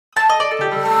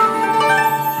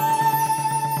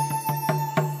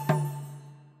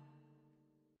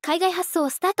海外発送を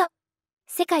スタート。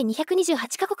世界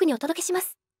228カ国にお届けしま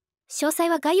す。詳細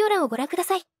は概要欄をご覧くだ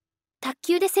さい。卓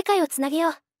球で世界をつなげよ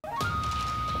う。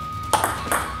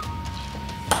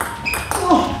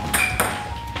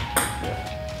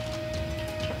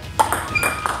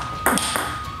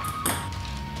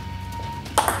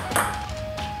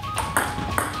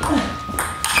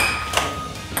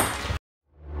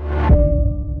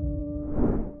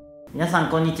皆さん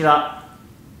こんにちは。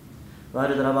ワー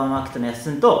ルドラバーマーケットのやっ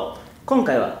すんと、今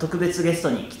回は特別ゲスト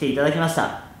に来ていただきまし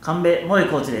た神戸萌恵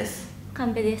コーチです。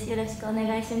神戸です。よろしくお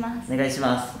願いします。お願いし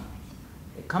ます。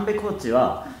神戸コーチ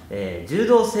は、柔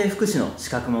道整復師の資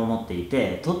格も持ってい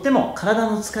て、とっても体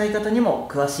の使い方にも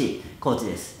詳しいコーチ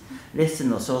です。レッスン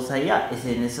の詳細や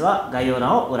SNS は概要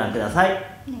欄をご覧ください。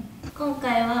今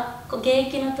回は現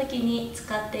役の時に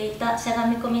使っていたしゃが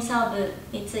み込みサーブ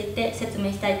について説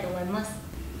明したいと思います。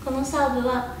このサーブ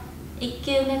は1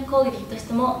球目攻撃とし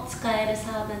ても使える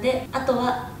サーブで、あと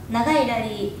は長いラリ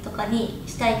ーとかに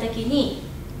したい時に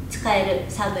使え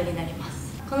るサーブになりま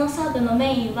す。このサーブの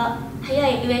メインは速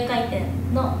い上回転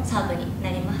のサーブに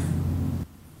なります。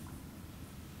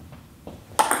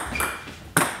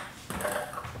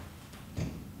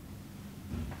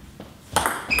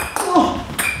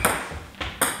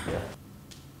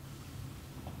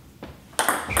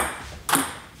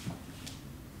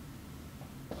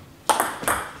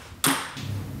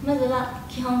まずは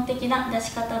基本的な出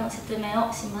し方の説明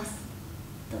をします。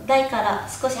台から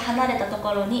少し離れたとこ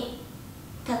ろに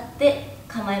立って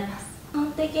構えます。基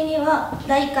本的には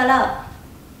台から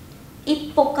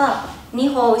1歩か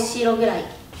2歩後ろぐらい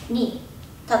に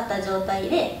立った状態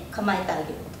で構えてあげる。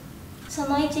そ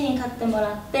の位置に立っても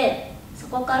らって、そ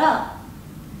こから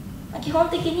基本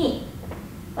的に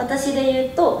私で言う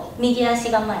と右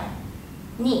足が前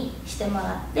にしても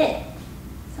らって、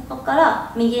そこか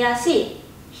ら右足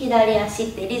左足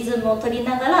ってリズムを取り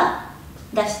ながら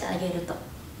出してあげると、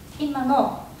今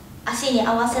の足に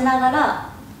合わせながら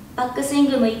バックスイン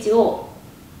グの位置を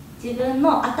自分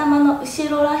の頭の後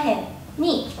ろらへん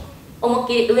に思いっ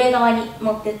きり上側に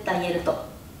持ってってあげると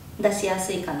出しや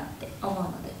すいかなって思う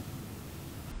ので。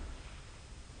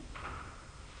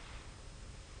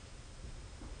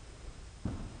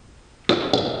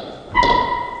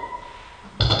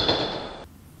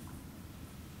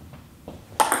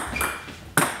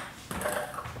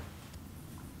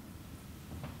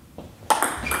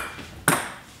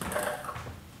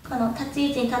この立ち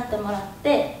位置に立ってもらっ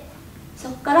て、そ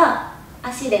こから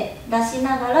足で出し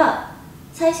ながら、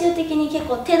最終的に結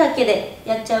構手だけで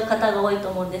やっちゃう方が多いと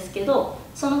思うんですけど、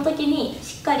その時に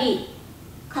しっかり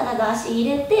体足入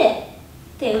れて、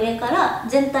手上から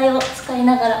全体を使い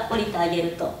ながら降りてあげ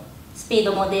るとスピー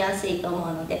ドも出やすいと思う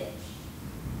ので。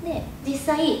で、実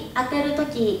際当てる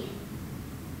時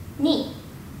に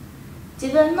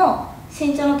自分の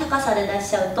身長の高さで出し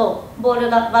ちゃうとバ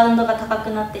ウンドが高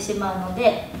くなってしまうの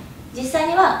で、実際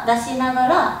には出しなが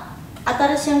ら当た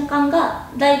る瞬間が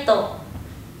台と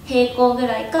平行ぐ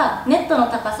らいかネットの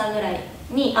高さぐらい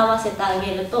に合わせてあ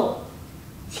げると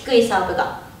低いサーブ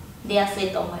が出やす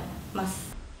いと思いま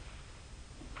す。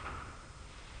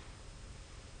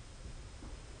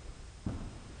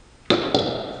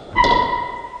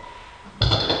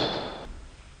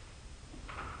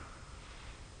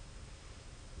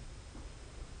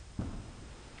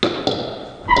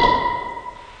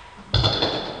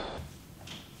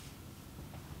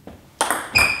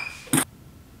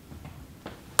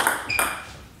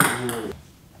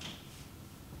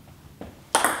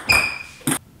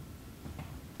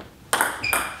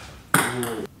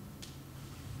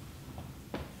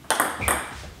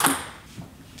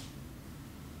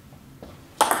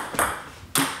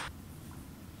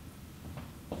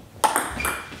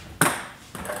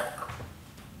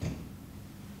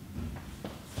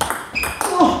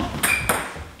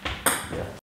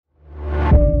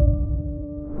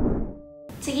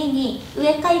次に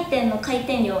上回転の回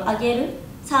転量を上げる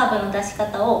サーブの出し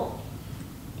方を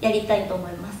やりたいと思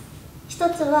います。一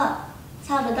つは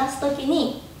サーブ出す時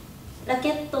にラケ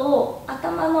ットを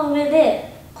頭の上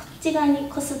でこっち側に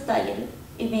こすってあげる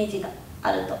イメージが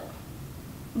あると、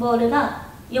ボールが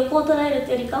横を捉える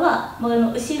というよりかはボール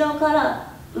の後ろか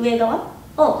ら上側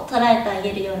を捉えてあ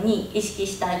げるように意識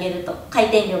してあげると回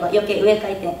転量が余計上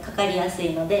回転かかりやす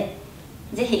いので、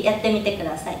ぜひやってみてく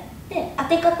ださい。で、当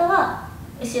て方は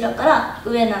後ろから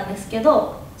上なんですけ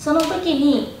ど、その時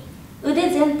に腕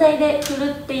全体で振る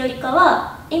ってよりか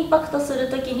はインパクトする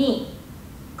時に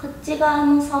こっち側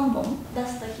の3本出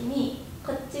す時に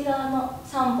こっち側の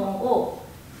3本を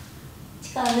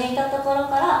力抜いたところ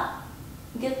から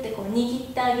ギュッてこう握っ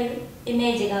てあげるイ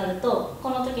メージがあると、こ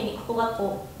の時にここが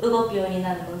こう動くように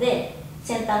なるので、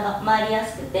先端が回りや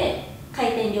すくて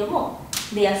回転量も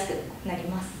出やすくなり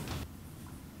ます。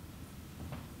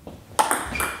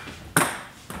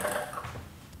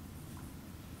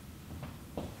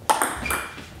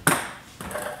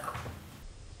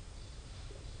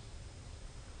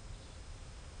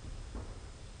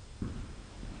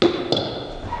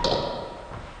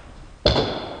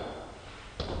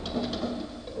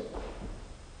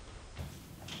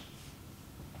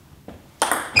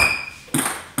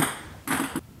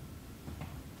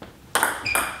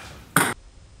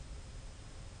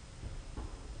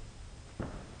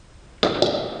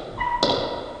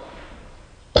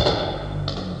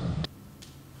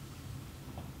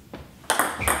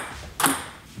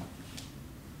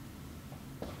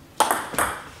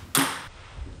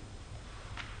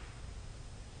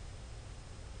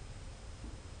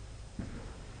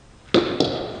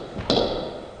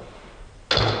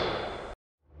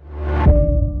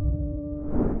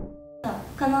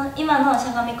今のし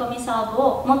ゃがみ込みサーブ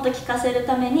をもっと効かせる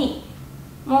ために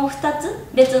もう2つ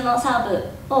別のサー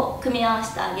ブを組み合わ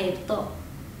せてあげると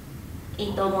い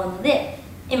いと思うので、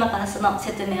今からその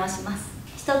説明をします。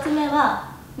1つ目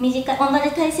は同じ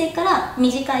体勢から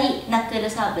短いナックル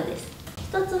サーブです。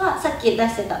1つはさっき出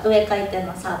してた上回転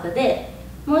のサーブで、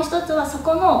もう1つはそ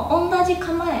この同じ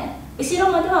構え、後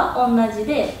ろまでは同じ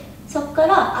で、そこか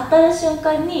ら当たる瞬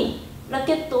間にラ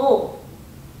ケットを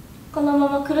このま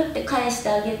まくるって返して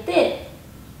あげて、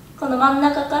この真ん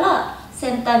中から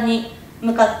先端に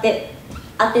向かって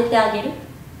当ててあげる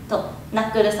とナ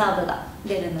ックルサーブが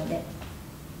出るので、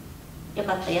よ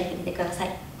かったらやってみてください。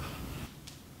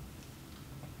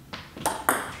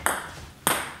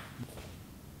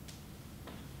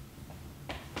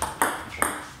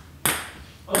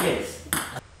OK です。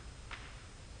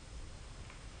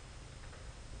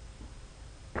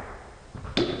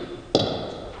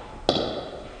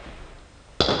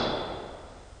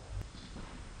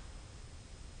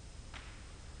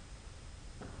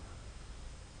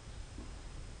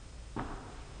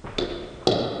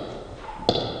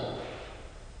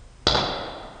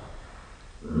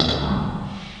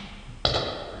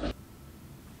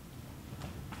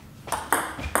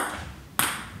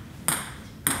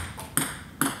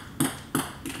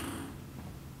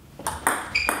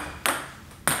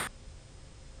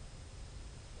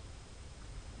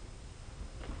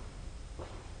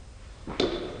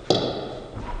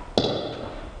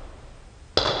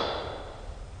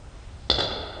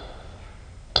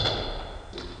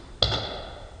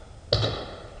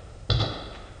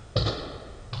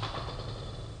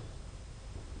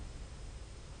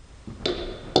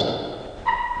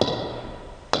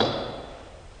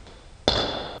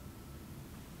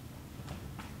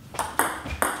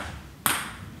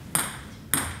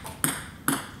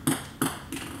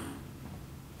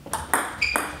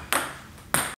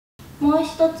もう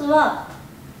一つは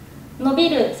伸び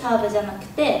るサーブじゃなく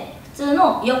て、普通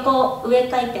の横上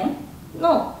回転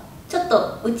のちょっ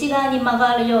と内側に曲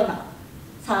がるような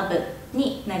サーブ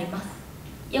になります。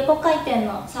横回転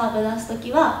のサーブ出す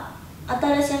時は、当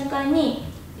たる瞬間に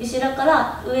後ろか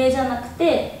ら上じゃなく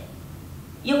て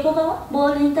横側、ボ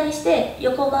ールに対して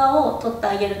横側を取って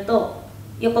あげると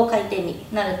横回転に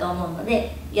なると思うの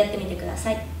で、やってみてくだ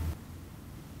さい。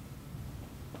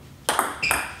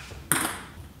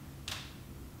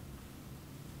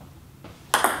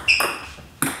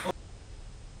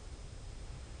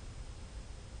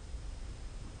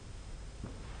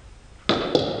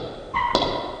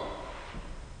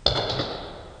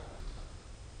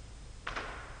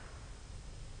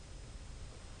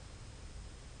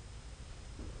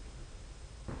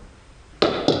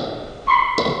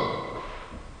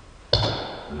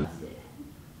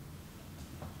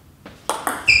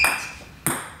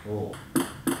お